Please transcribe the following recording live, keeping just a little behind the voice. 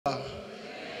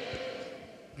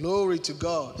Glory to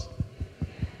God.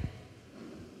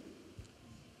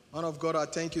 Man of God, I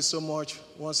thank you so much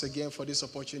once again for this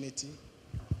opportunity.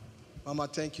 Mama,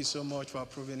 thank you so much for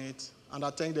approving it. And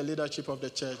I thank the leadership of the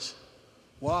church.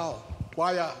 Wow,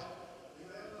 choir.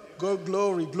 Go,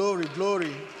 glory, glory,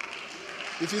 glory.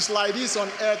 If it's like this on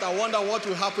earth, I wonder what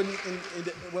will happen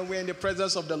when we're in the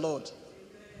presence of the Lord.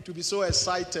 To be so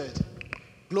excited.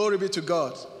 Glory be to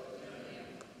God.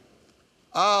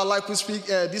 Like we speak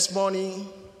this morning,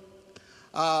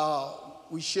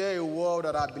 we share a word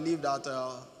that I believe that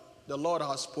the Lord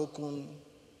has spoken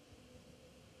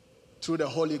through the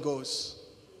Holy Ghost.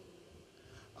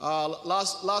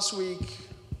 Last week,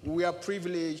 we were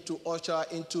privileged to usher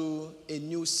into a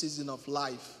new season of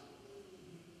life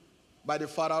by the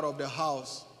father of the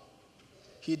house.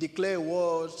 He declared a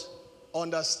word,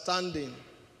 understanding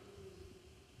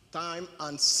time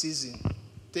and season,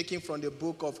 taken from the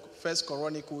book of 1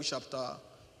 Chronicles chapter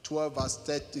 12, verse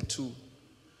 32.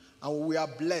 And we are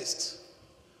blessed.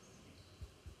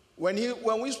 When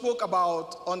we spoke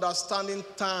about understanding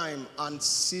time and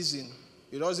season,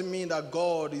 it doesn't mean that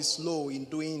God is slow in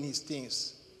doing his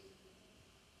things.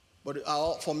 But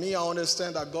for me, I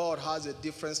understand that God has a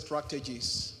different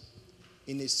strategies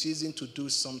in a season to do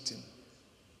something.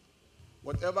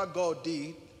 Whatever God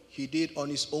did, he did on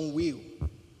his own will.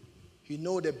 He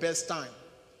knows the best time.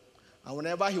 And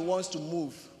whenever he wants to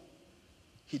move,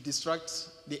 he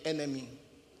distracts the enemy.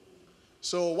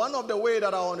 So one of the ways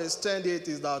that I understand it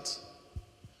is that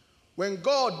when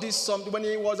God did something, when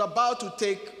he was about to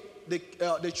take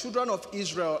the children of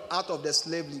Israel out of the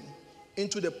slavery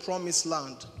into the promised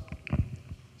land,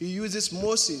 he uses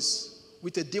Moses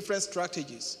with a different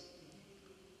strategies.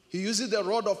 He uses the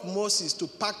rod of Moses to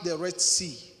part the Red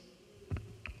Sea.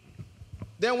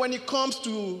 Then when it comes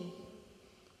to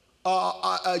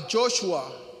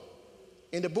Joshua,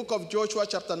 in the book of Joshua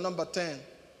chapter number 10,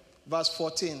 verse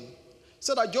 14,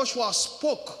 said that Joshua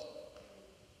spoke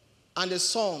and the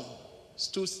sun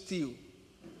stood still.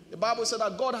 The Bible said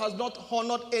that God has not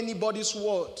honored anybody's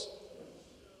word.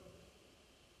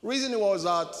 Reason was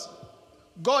that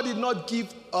God did not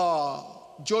give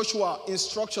Joshua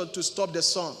instruction to stop the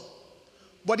sun,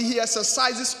 but he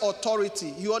exercises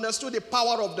authority. He understood the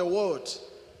power of the word.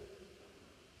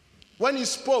 When he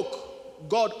spoke,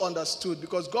 God understood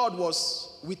because God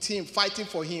was with him, fighting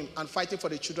for him and fighting for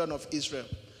the children of Israel.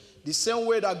 The same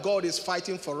way that God is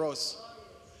fighting for us.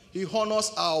 He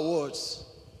honors our words.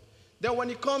 Then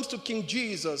when it comes to King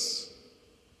Jesus,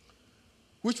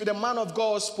 which the man of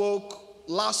God spoke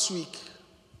last week,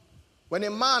 when a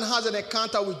man has an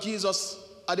encounter with Jesus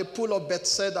at the pool of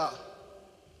Bethesda,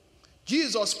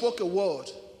 Jesus spoke a word.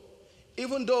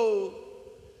 Even though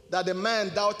that the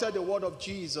man doubted the word of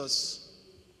Jesus,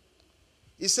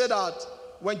 he said that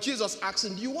when Jesus asked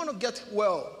him, do you want to get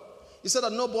well? He said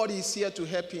that nobody is here to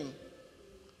help him.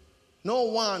 No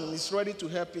one is ready to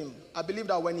help him. I believe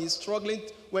that when he's struggling,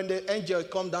 when the angel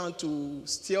come down to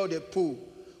steal the pool,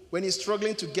 when he's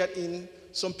struggling to get in,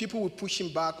 some people will push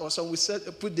him back, or some will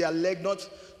put their leg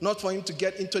not for him to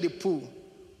get into the pool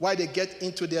while they get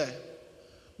into there.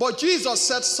 But Jesus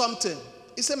said something.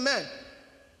 He said, man,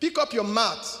 pick up your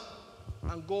mat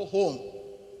and go home.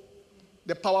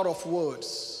 The power of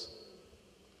words.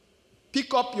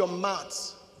 Pick up your mat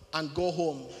and go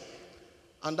home.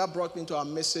 And that brought me to our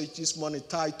message this morning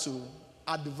titled,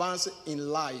 Advance in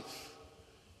Life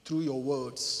Through Your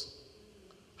Words.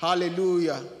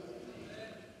 Hallelujah. Amen.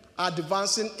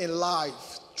 Advancing in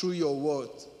life through your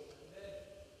words.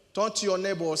 Turn to your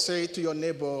neighbor or say to your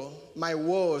neighbor, my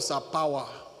words are power.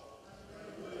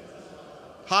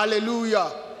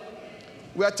 Hallelujah.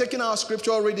 We are taking our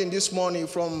scripture reading this morning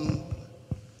from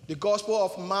the Gospel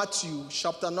of Matthew,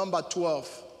 chapter number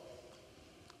 12,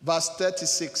 verse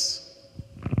 36.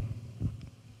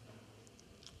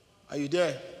 Are you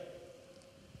there?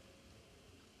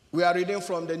 We are reading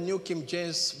from the New King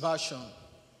James Version.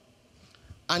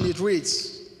 And it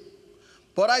reads,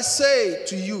 but I say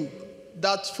to you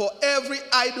that for every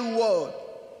idle word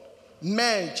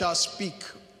man shall speak,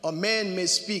 or man may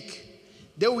speak,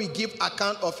 they will give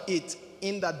account of it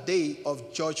in the day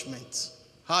of judgment.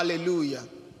 Hallelujah.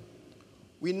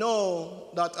 We know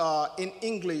that in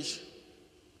English,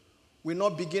 we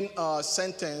not begin a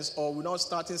sentence, or we not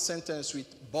starting sentence with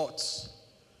but.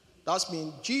 That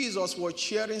means Jesus was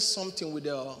sharing something with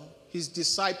his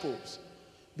disciples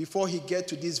before he get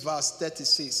to this verse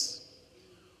 36.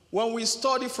 When we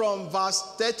study from verse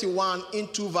 31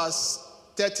 into verse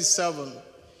 37,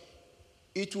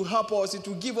 it will help us, it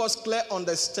will give us clear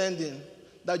understanding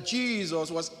that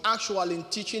Jesus was actually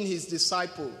teaching his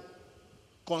disciples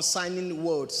concerning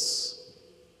words.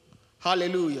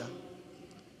 Hallelujah.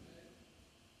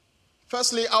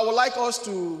 Firstly, I would like us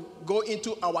to go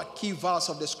into our key verse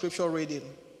of the scripture reading,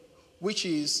 which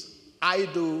is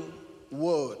idle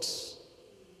words.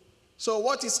 So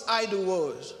what is idle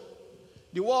words?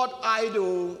 The word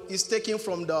idle is taken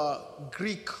from the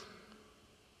Greek,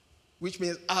 which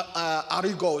means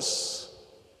arigos.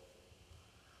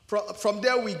 From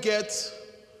there we get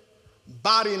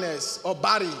barrenness or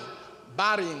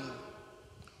barren.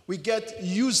 We get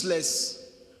useless.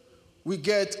 We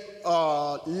get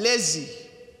lazy.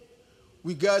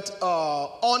 We get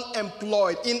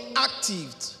unemployed,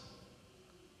 inactive,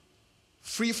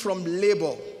 free from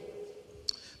labor.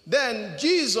 Then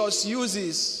Jesus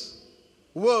uses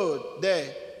word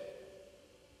there.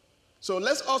 So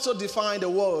let's also define the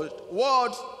word.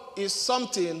 Word is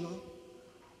something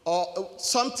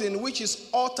which is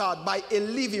uttered by a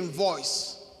living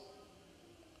voice.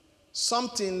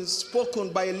 Something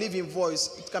spoken by a living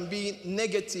voice. It can be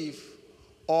negative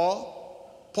or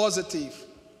positive.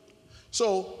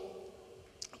 So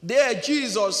there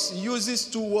Jesus uses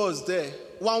two words there.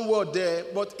 One word there,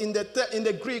 but in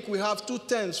the Greek we have two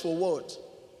terms for word.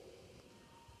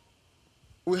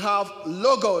 We have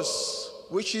logos,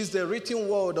 which is the written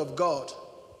word of God,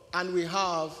 and we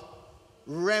have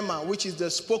rhema, which is the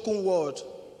spoken word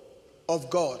of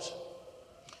God.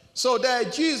 So there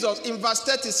Jesus, in verse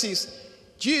 36,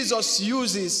 Jesus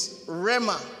uses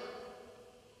rhema.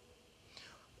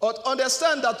 But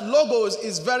understand that logos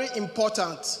is very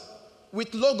important.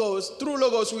 With logos, through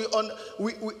logos,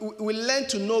 we learn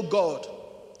to know God,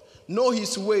 know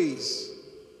his ways,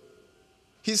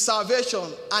 his salvation,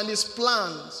 and his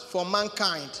plans for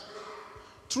mankind.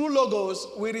 Through logos,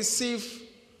 we receive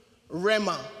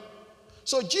rhema.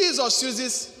 So Jesus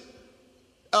uses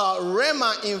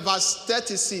rhema in verse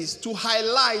 36 to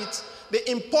highlight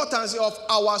the importance of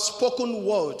our spoken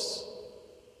words.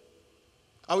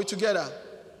 Are we together?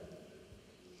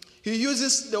 He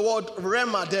uses the word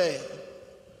rhema there.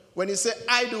 When he says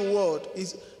idle word,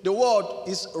 the word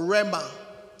is rhema.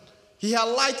 He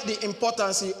highlights the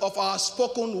importance of our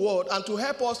spoken word and to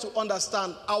help us to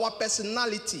understand our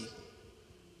personality.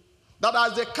 That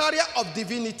as the carrier of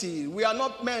divinity, we are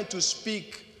not meant to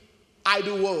speak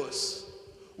idle words.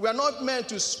 We are not meant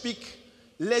to speak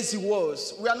lazy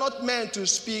words. We are not meant to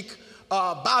speak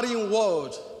barren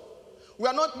word. We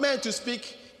are not meant to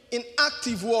speak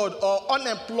inactive word or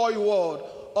unemployed word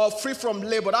or free from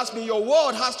labor. That means your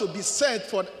word has to be sent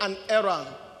for an errand.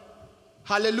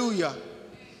 Hallelujah.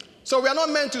 So we are not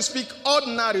meant to speak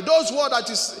ordinary. Those words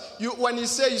that when you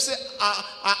say,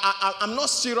 I'm not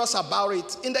serious about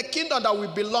it. In the kingdom that we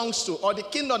belong to, or the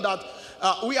kingdom that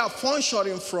we are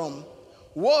functioning from,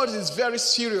 word is very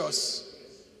serious.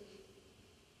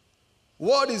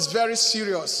 Word is very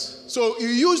serious. So you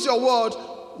use your word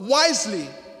wisely.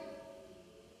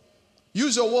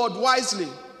 Use your word wisely.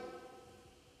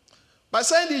 By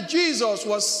saying that Jesus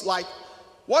was like,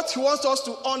 what he wants us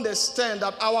to understand,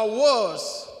 that our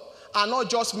words are not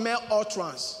just mere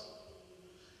utterance.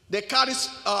 They carry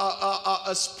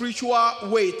a spiritual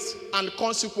weight and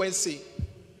consequence.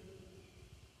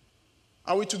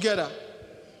 Are we together?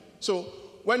 So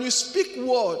when you speak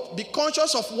word, be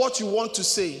conscious of what you want to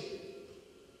say.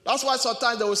 That's why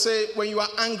sometimes they will say, when you are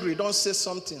angry, don't say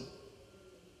something.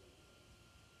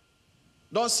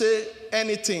 Don't say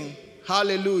anything.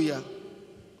 Hallelujah.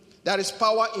 There is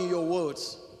power in your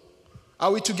words.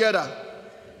 Are we together?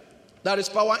 There is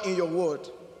power in your word.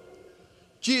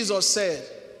 Jesus said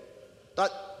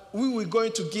that we were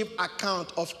going to give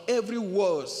account of every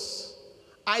word,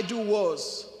 idle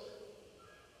words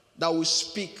that we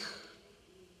speak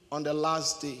on the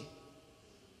last day.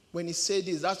 When he said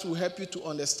this, that will help you to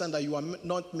understand that you are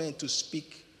not meant to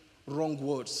speak wrong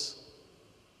words.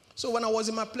 So when I was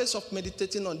in my place of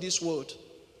meditating on this word,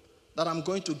 that I'm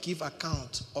going to give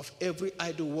account of every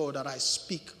idle word that I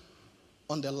speak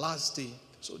on the last day.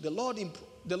 So the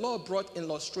Lord brought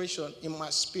illustration in my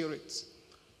spirit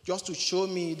just to show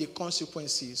me the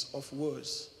consequences of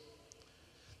words.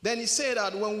 Then he said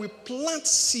that when we plant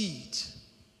seed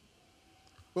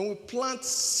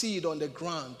on the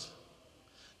ground,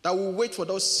 that we wait for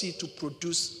those seeds to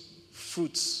produce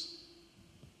fruits.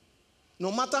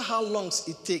 No matter how long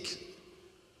it takes,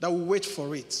 that we wait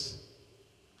for it.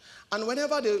 And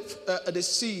whenever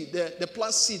the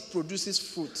plant seed produces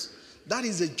fruit, that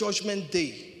is the judgment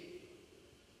day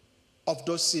of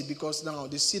those seeds, because now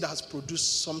the seed has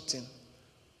produced something.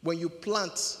 When you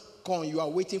plant corn, you are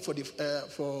waiting for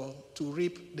to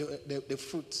reap the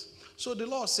fruit. So the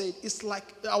Lord said, it's like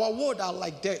our words are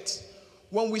like that.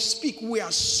 When we speak, we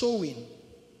are sowing.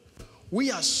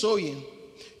 We are sowing.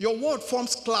 Your word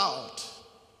forms cloud.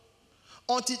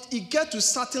 Until it gets to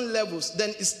certain levels, then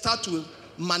it starts to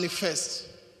manifest.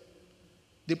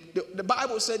 The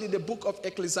Bible said in the book of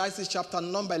Ecclesiastes chapter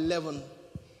number 11,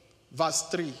 verse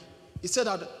 3, it said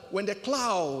that when the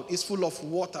cloud is full of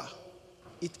water,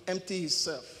 it empties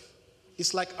itself.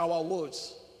 It's like our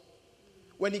words.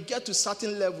 When it gets to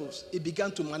certain levels, it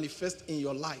began to manifest in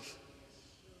your life.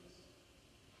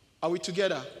 Are we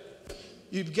together?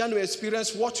 You began to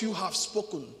experience what you have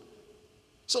spoken.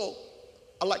 So,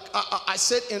 like I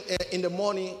said in the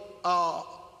morning,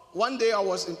 one day I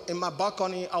was in my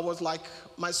balcony. I was like,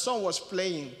 my son was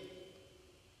playing.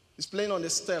 He's playing on the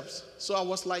steps. So I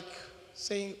was like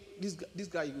saying, this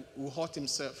guy will hurt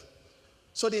himself.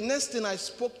 So the next thing I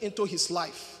spoke into his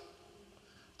life,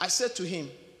 I said to him,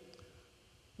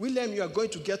 William, you are going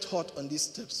to get hurt on these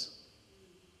steps.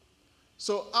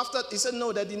 So after, he said,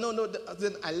 no, Daddy, no.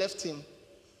 Then I left him.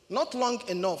 Not long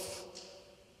enough,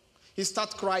 he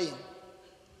started crying.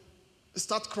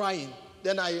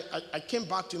 Then I came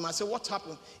back to him. I said, what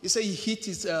happened? He said he hit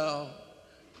his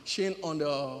shin on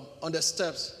the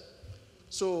steps.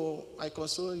 So I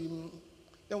consoled him.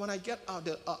 Then when I get out,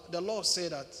 the Lord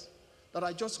said that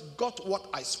I just got what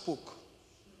I spoke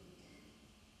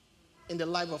in the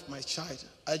life of my child.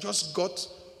 I just got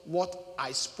what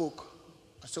I spoke.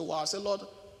 I said, wow. I said, Lord,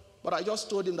 but I just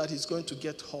told him that he's going to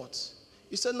get hurt.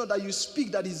 He said, no, that you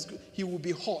speak that he will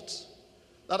be hurt.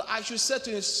 That I should say to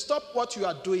him, stop what you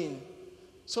are doing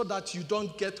so that you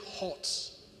don't get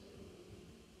hurt.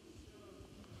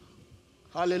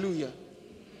 Hallelujah.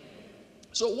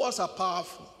 So words are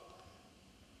powerful.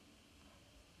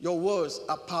 Your words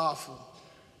are powerful.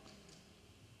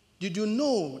 Did you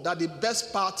know that the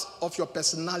best part of your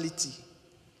personality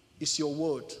is your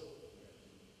word?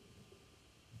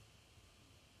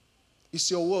 It's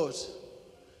your word.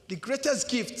 The greatest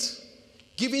gift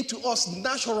given to us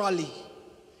naturally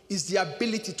is the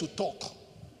ability to talk.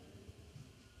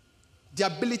 The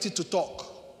ability to talk.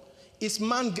 It's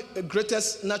man's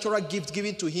greatest natural gift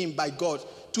given to him by God,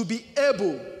 to be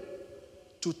able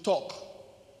to talk.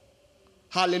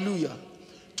 Hallelujah.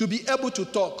 To be able to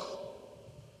talk.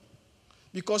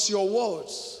 Because your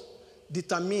words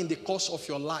determine the course of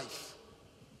your life.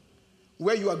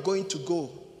 Where you are going to go.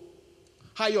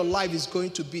 How your life is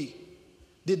going to be.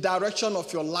 The direction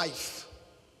of your life.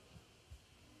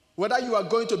 Whether you are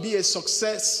going to be a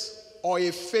success or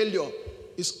a failure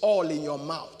is all in your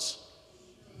mouth.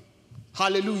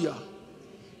 Hallelujah.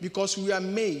 Because we are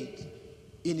made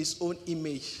in his own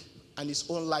image and his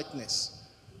own likeness.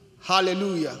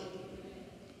 Hallelujah.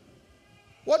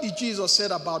 What did Jesus say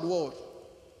about word?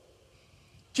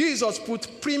 Jesus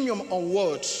put premium on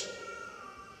words.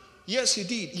 Yes, he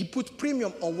did. He put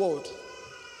premium on word.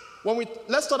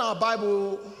 Let's turn our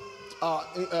Bible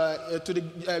to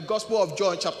the Gospel of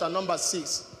John, chapter number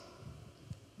 6,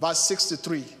 verse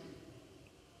 63.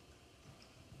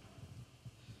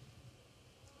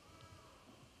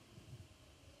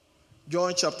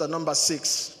 John chapter number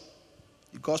 6.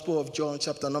 The Gospel of John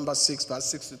chapter number 6, verse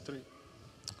 63.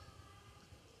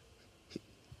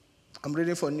 I'm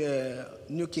reading from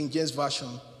New King James Version.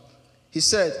 He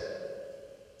said,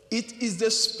 it is the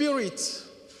Spirit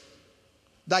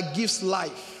that gives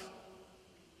life.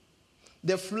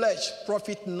 The flesh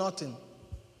profit nothing.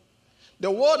 The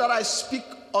word that I speak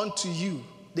unto you,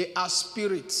 they are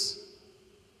spirits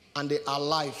and they are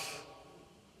life.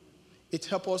 It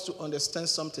helps us to understand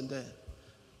something there.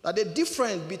 That the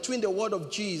difference between the word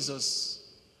of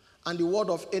Jesus and the word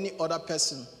of any other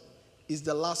person is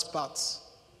the last part.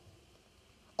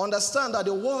 Understand that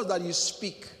the words that you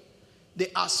speak,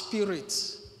 they are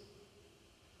spirits.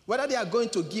 Whether they are going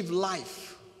to give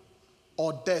life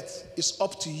or death is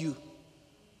up to you.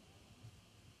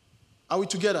 Are we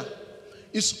together?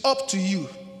 It's up to you.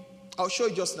 I'll show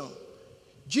you just now.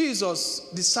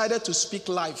 Jesus decided to speak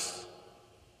life.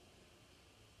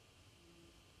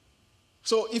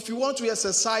 So if you want to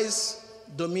exercise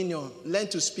dominion, learn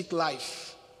to speak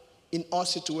life in all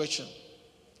situations.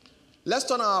 Let's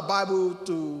turn our Bible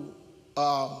to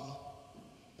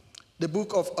the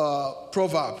book of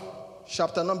Proverbs,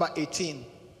 chapter number 18,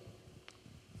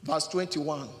 verse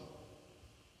 21.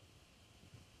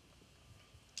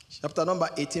 Chapter number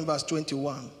 18, verse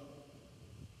 21.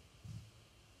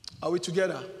 Are we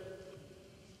together?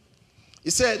 He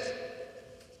said,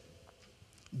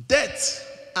 death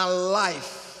and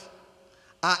life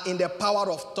are in the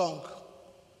power of tongue,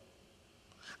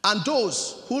 and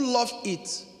those who love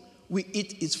it will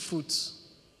eat its fruits.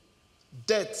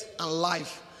 Death and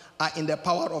life are in the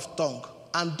power of tongue,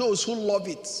 and those who love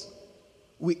it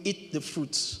will eat the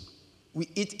fruits. We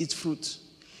eat its fruit.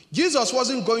 Jesus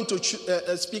wasn't going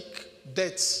to speak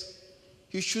death.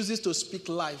 He chooses to speak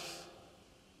life.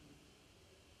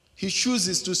 He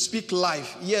chooses to speak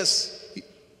life. Yes,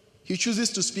 he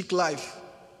chooses to speak life.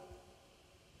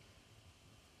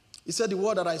 He said, the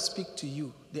word that I speak to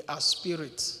you, they are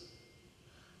spirit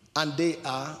and they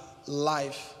are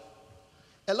life.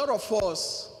 A lot of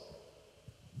us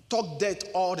talk death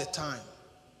all the time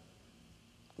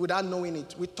without knowing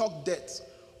it. We talk death.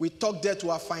 We talk death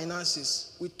to our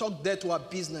finances. We talk death to our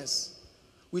business.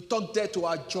 We talk death to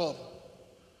our job.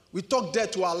 We talk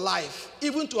death to our life,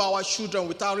 even to our children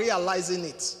without realizing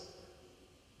it.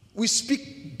 We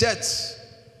speak death.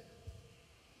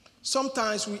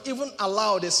 Sometimes we even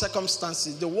allow the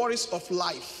circumstances, the worries of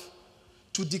life,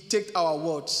 to dictate our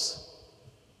words.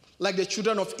 Like the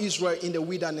children of Israel in the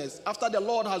wilderness. After the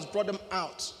Lord has brought them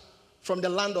out from the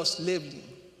land of slavery,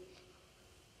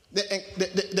 they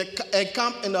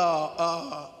encamp in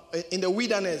the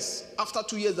wilderness after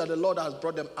 2 years that the Lord has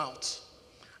brought them out.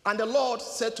 And the Lord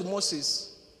said to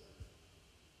Moses,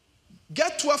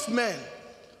 get 12 men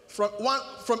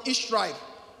from each tribe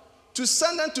to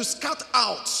send them to scout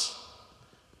out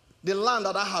the land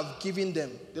that I have given them.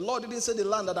 The Lord didn't say the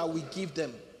land that I will give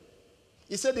them.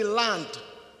 He said the land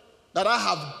that I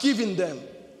have given them.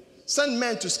 Send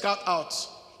men to scout out.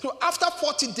 So after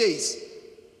 40 days,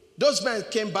 those men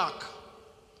came back.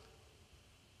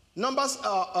 Numbers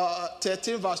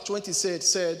 13 verse 26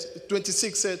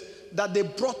 said that they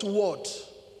brought word.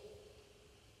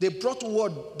 They brought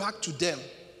word back to them.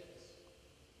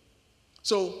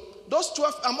 So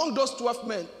among those 12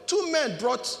 men, 2 men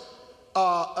brought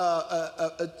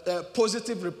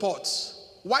positive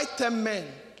reports. Why 10 men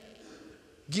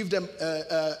give them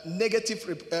negative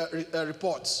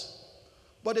reports?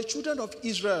 But the children of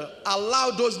Israel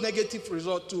allowed those negative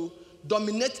results to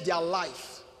dominate their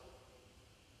life.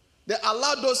 They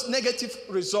allowed those negative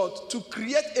results to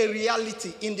create a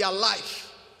reality in their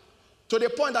life to the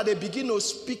point that they begin to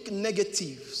speak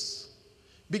negatives.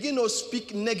 Begin to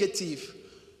speak negative.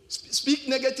 Speak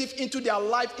negative into their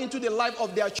life, into the life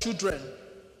of their children.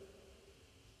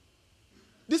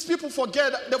 These people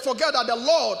forget that the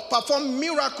Lord performed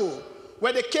miracle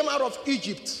when they came out of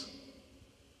Egypt.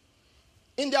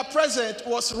 In their presence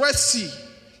was Red Sea.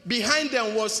 Behind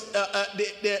them was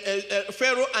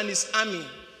Pharaoh and his army.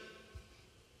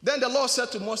 Then the Lord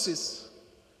said to Moses,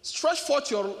 stretch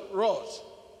forth your rod.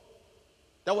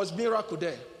 There was miracle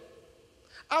there.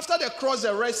 After they crossed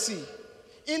the Red Sea,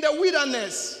 in the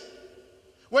wilderness,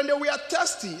 when they were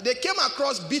thirsty, they came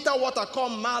across bitter water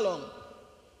called Malon.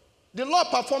 The Lord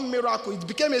performed miracle. It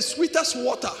became a sweetest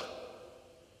water.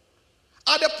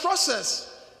 At the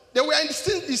process, they were in the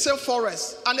same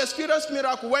forest and experienced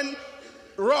miracle when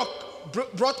rock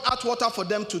brought out water for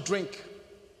them to drink.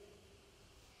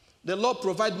 The Lord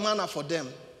provided manna for them.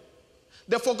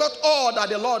 They forgot all that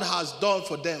the Lord has done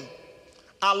for them.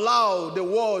 Allow the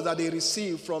words that they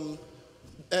received from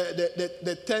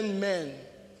the 10 men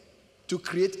to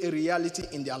create a reality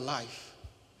in their life.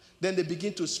 Then they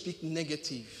begin to speak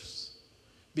negatives.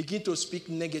 Begin to speak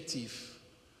negative.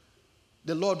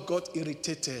 The Lord got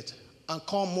irritated and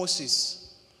called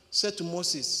Moses. Said to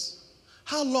Moses,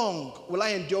 how long will I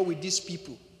endure with these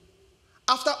people?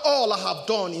 After all I have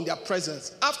done in their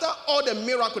presence, after all the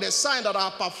miracle, the sign that I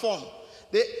have performed,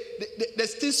 they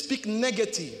still speak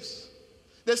negatives.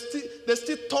 They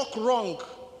still talk wrong.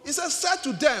 He said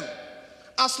to them,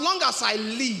 as long as I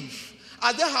live,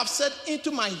 as they have said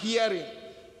into my hearing,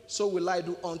 so will I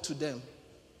do unto them.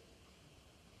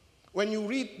 When you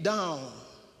read down,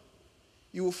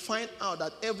 you will find out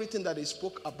that everything that they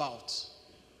spoke about,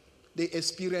 they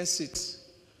experienced it.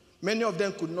 Many of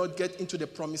them could not get into the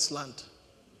promised land.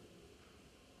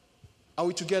 Are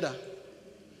we together?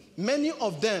 Many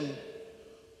of them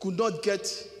could not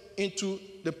get into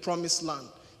the promised land.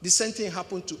 The same thing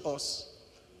happened to us.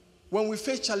 When we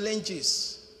face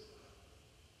challenges,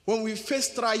 when we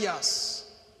face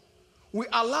trials, we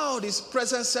allow these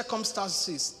present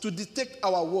circumstances to dictate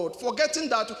our world, forgetting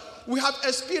that we have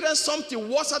experienced something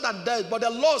worse than death, but the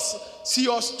Lord sees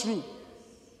us through.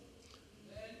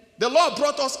 The Lord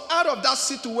brought us out of that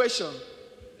situation.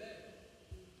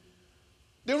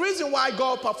 The reason why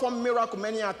God performed miracles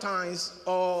many a times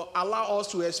or allow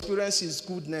us to experience his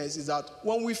goodness is that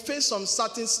when we face some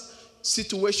certain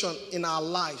situation in our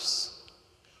lives,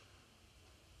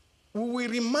 we will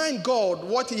remind God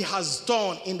what he has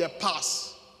done in the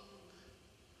past.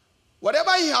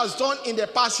 Whatever he has done in the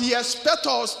past, he expects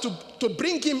us to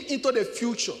bring him into the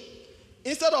future.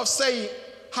 Instead of saying,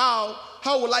 how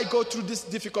will I go through this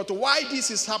difficulty? Why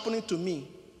this is happening to me?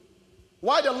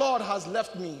 Why the Lord has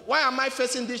left me? Why am I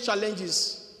facing these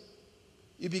challenges?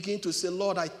 You begin to say,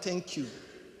 Lord, I thank you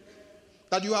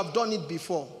that you have done it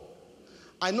before.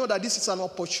 I know that this is an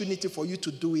opportunity for you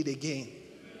to do it again.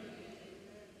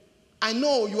 I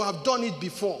know you have done it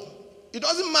before. It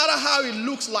doesn't matter how it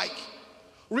looks like.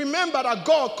 Remember that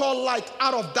God called light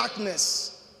out of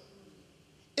darkness.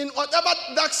 In whatever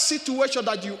dark situation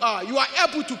that you are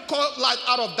able to call light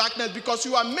out of darkness because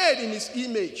you are made in his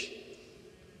image.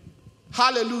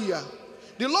 Hallelujah.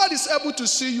 The Lord is able to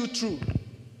see you through.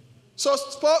 So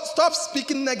stop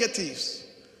speaking negatives.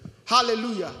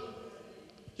 Hallelujah.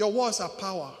 Your words are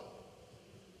power.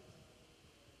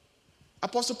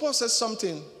 Apostle Paul says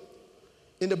something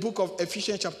in the book of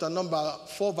Ephesians chapter number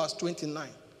 4 verse 29.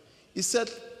 He said,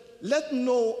 let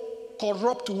no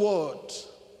corrupt word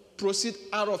proceed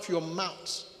out of your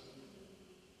mouth.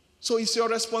 So it's your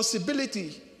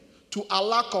responsibility to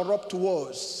allow corrupt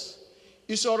words.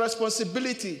 It's your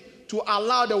responsibility to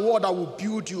allow the word that will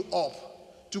build you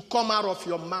up to come out of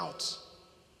your mouth.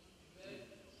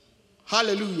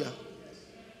 Hallelujah.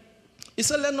 He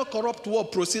said, let no corrupt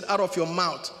word proceed out of your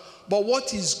mouth, but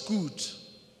what is good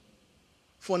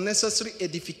for necessary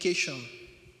edification.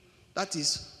 That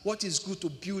is, what is good to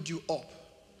build you up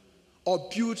or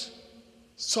build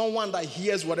someone that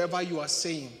hears whatever you are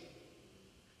saying.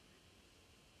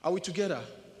 Are we together?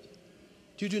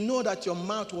 Did you know that your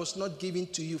mouth was not given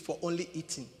to you for only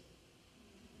eating?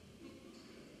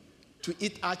 To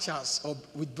eat achas or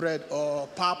with bread or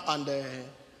pap and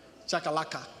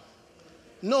chakalaka.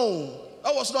 No,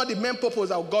 that was not the main purpose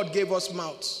that God gave us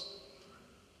mouths.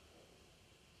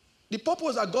 The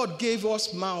purpose that God gave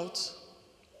us mouth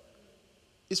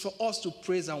is for us to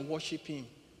praise and worship him.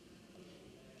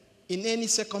 In any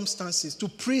circumstances, to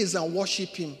praise and worship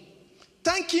him.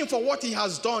 Thank him for what he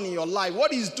has done in your life,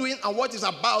 what he's doing and what he's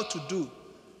about to do.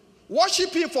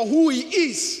 Worship him for who he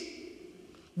is.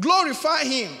 Glorify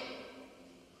him.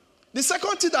 The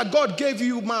second thing that God gave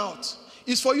you mouth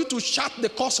is for you to chart the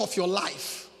course of your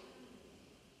life.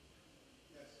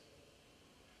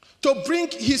 To bring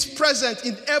his presence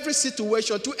in every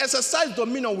situation, to exercise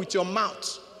dominion with your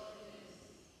mouth.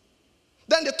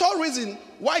 Then the third reason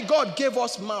why God gave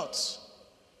us mouths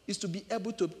is to be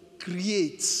able to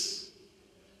create,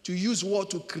 to use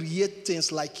word to create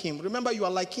things like him. Remember, you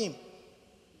are like him.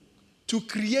 To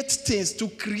create things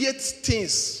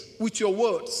with your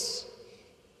words.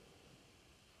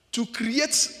 To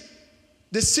create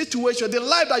the situation, the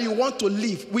life that you want to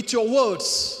live with your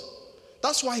words.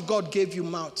 That's why God gave you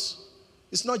mouth.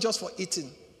 It's not just for eating.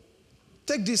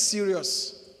 Take this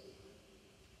serious.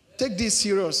 Take this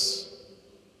serious.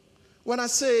 When I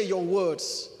say your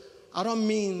words, I don't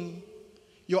mean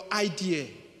your idea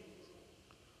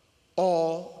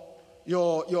or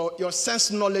your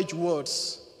sense knowledge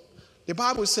words. The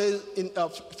Bible says in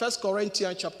 1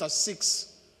 Corinthians chapter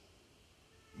 6,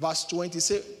 verse 20, it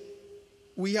says,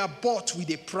 we are bought with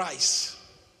a price.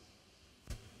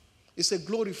 It's a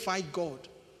glorified God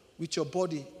with your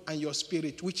body and your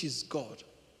spirit, which is God.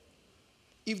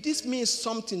 If this means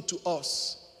something to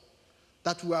us,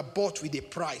 that we are bought with a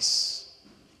price,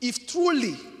 if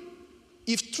truly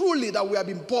that we have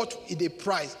been bought with a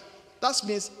price, that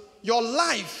means your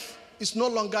life is no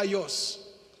longer yours.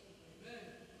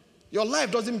 Your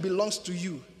life doesn't belong to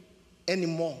you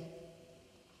anymore.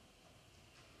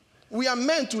 We are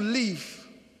meant to live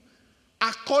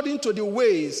according to the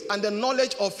ways and the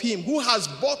knowledge of him who has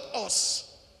bought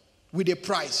us with a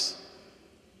price.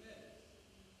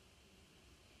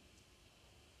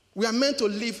 We are meant to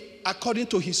live according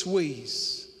to his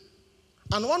ways.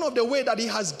 And one of the ways that he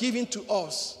has given to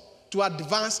us to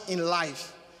advance in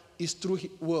life is through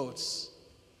his words.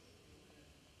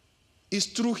 It's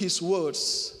through his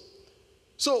words.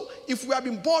 So if we have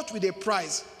been bought with a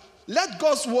price, let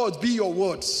God's words be your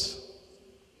words.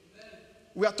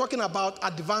 We are talking about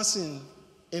advancing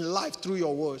in life through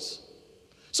your words.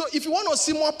 So if you want to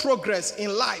see more progress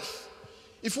in life,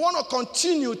 if you want to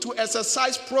continue to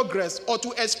exercise progress or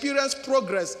to experience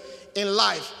progress in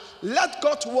life, let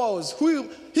God's words,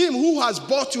 him who has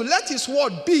bought you, let his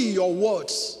word be your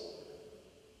words.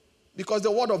 Because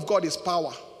the word of God is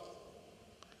power.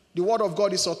 The word of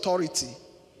God is authority.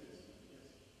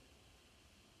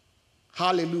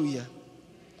 Hallelujah.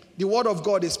 The word of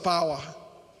God is power.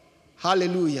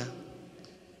 Hallelujah.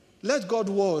 Let God's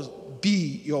word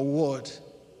be your word.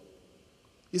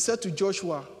 He said to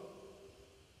Joshua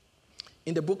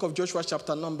in the book of Joshua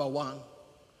chapter number 1,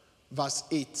 verse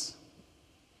 8.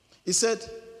 He said,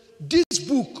 this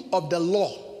book of the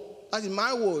law, that is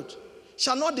my word,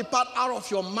 shall not depart out of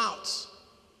your mouth.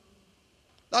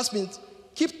 That means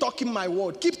keep talking my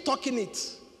word. Keep talking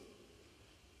it.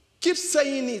 Keep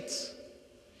saying it.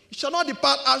 It shall not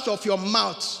depart out of your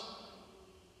mouth,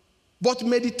 but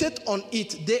meditate on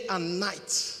it day and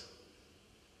night.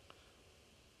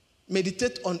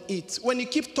 Meditate on it. When you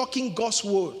keep talking God's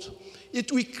word,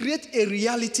 it will create a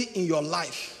reality in your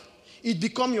life. It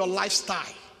becomes your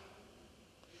lifestyle.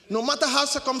 No matter how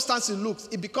circumstances look,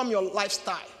 it becomes your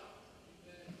lifestyle.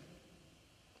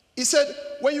 He said,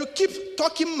 when you keep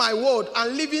talking my word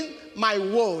and living my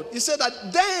word, he said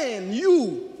that then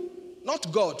you,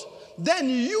 not God, then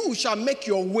you shall make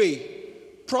your way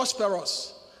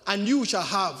prosperous and you shall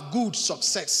have good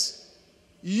success.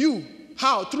 You,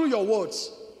 how? Through your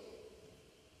words.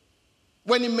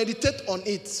 When you meditate on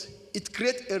it, it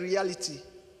creates a reality.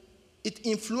 It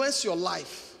influences your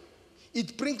life.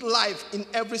 It brings life in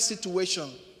every situation.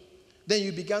 Then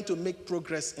you begin to make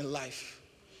progress in life.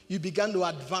 You begin to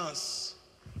advance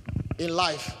in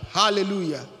life.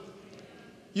 Hallelujah.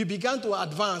 You began to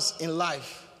advance in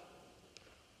life.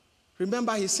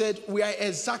 Remember, he said, we are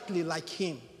exactly like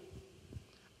him.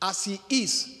 As he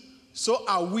is, so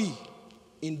are we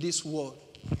in this world.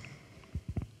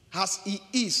 As he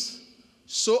is,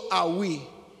 so are we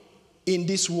in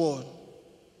this world.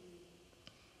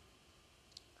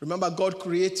 Remember, God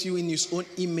created you in his own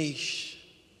image,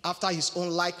 after his own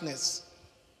likeness.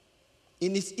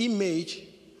 In his image,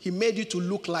 he made you to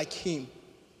look like him.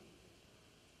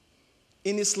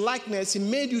 In his likeness, he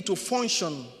made you to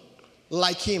function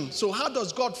like him. So how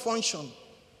does God function?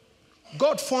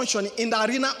 God functions in the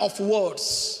arena of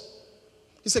words.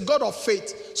 He's a God of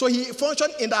faith. So he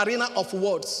functions in the arena of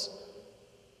words.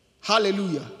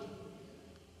 Hallelujah.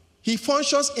 He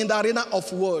functions in the arena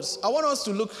of words. I want us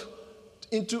to look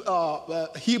into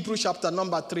Hebrews chapter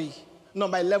number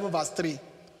 11 verse 3.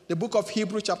 The book of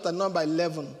Hebrews chapter number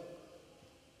 11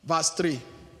 verse 3.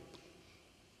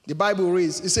 The Bible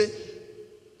reads, it says,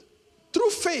 through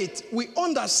faith we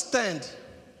understand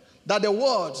that the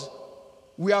world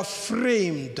we are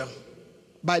framed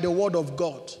by the word of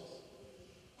God.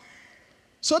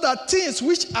 So that things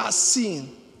which are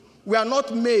seen, we are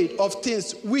not made of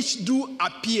things which do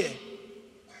appear.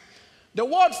 The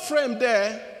word frame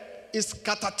there is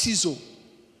katatizo,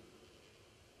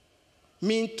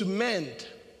 mean to mend,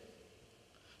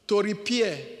 to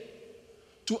repair,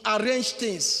 to arrange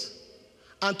things,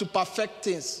 and to perfect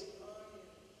things.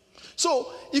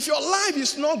 So, if your life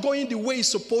is not going the way it's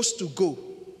supposed to go,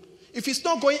 if it's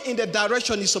not going in the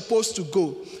direction it's supposed to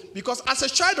go, because as a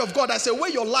child of God, I say where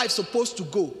your life is supposed to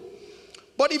go.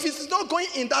 But if it's not going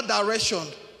in that direction,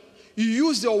 you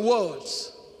use your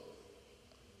words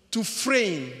to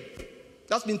frame.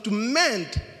 That means to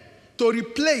mend, to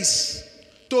replace,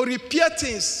 to repair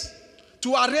things,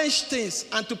 to arrange things,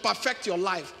 and to perfect your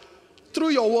life through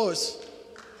your words.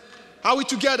 Are we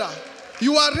together?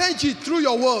 You arrange it through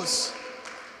your words.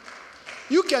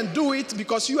 You can do it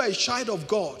because you are a child of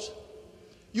God.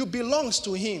 You belong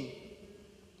to him.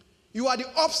 You are the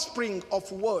offspring of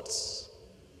words.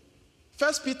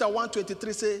 1 Peter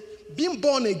 1:23 says, being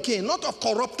born again, not of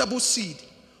corruptible seed,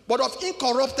 but of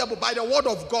incorruptible by the word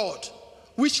of God,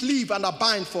 which live and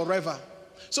abide forever.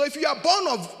 So if you are born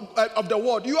of the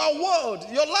word, you are word.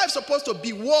 Your life is supposed to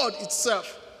be word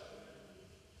itself.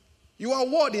 You are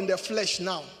word in the flesh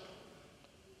now.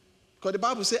 Because the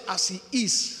Bible says, as he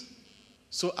is,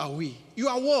 so are we. You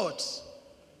are words.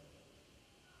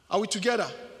 Are we together?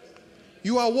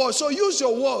 You are words. So use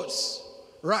your words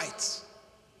right.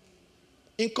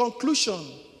 In conclusion,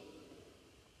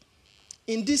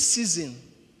 in this season,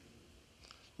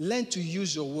 learn to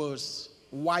use your words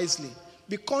wisely.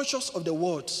 Be conscious of the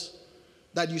words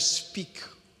that you speak.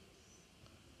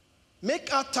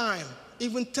 Make out time,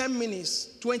 even 10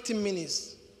 minutes, 20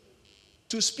 minutes,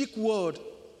 to speak word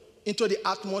into the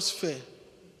atmosphere.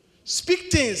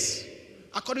 Speak things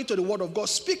according to the word of God.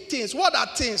 Speak things. What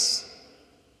are things?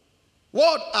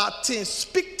 What are things?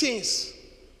 Speak things.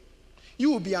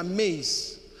 You will be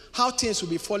amazed how things will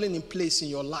be falling in place in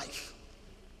your life.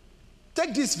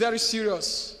 Take this very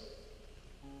serious.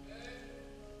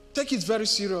 Take it very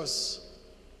serious.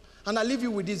 And I leave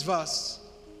you with this verse.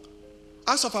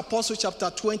 Acts of Apostles chapter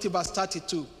 20 verse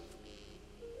 32.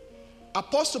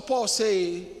 Apostle Paul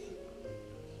say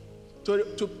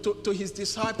to his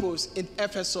disciples in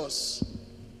Ephesus,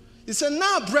 he said,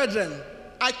 now brethren,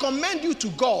 I commend you to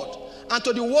God and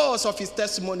to the words of his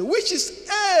testimony, which is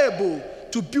able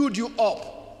to build you up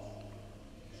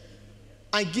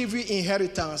and give you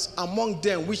inheritance among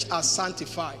them which are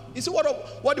sanctified. You see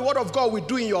what the word of God will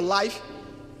do in your life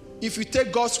if you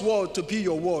take God's word to be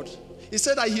your word. He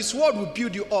said that his word will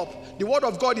build you up. The word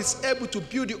of God is able to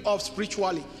build you up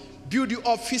spiritually, build you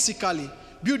up physically,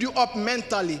 build you up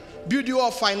mentally, build you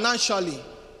up financially,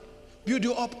 build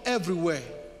you up everywhere.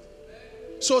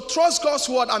 So trust God's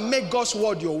word and make God's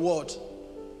word your word.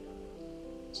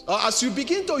 As you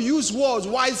begin to use words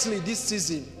wisely this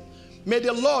season, may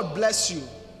the Lord bless you.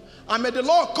 And may the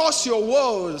Lord cause your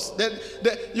words,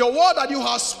 your word that you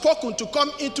have spoken to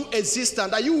come into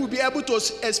existence, that you will be able to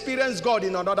experience God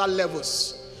in another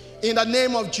levels. In the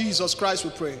name of Jesus Christ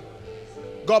we pray.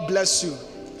 God bless you.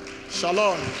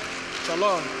 Shalom.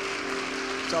 Shalom.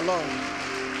 Shalom.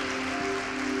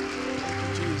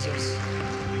 Thank you, Jesus.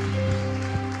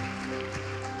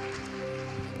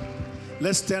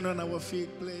 Let's stand on our feet,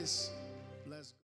 please.